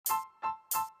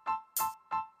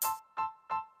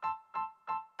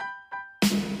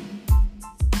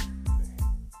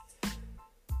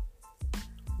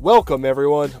Welcome,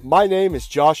 everyone. My name is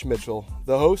Josh Mitchell,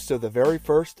 the host of the very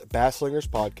first BASS SLINGERS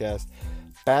podcast,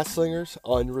 BASS SLINGERS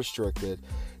Unrestricted.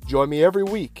 Join me every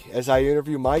week as I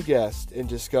interview my guests and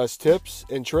discuss tips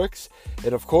and tricks,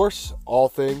 and of course, all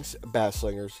things BASS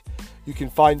SLINGERS. You can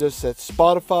find us at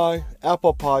Spotify,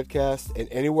 Apple Podcasts, and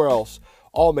anywhere else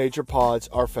all major pods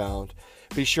are found.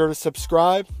 Be sure to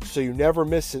subscribe so you never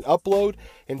miss an upload,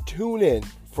 and tune in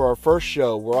for our first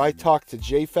show where I talk to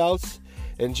Jay Fouts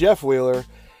and Jeff Wheeler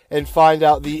and find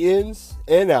out the ins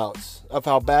and outs of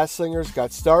how BASS SLINGERS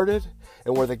got started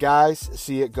and where the guys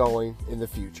see it going in the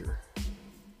future.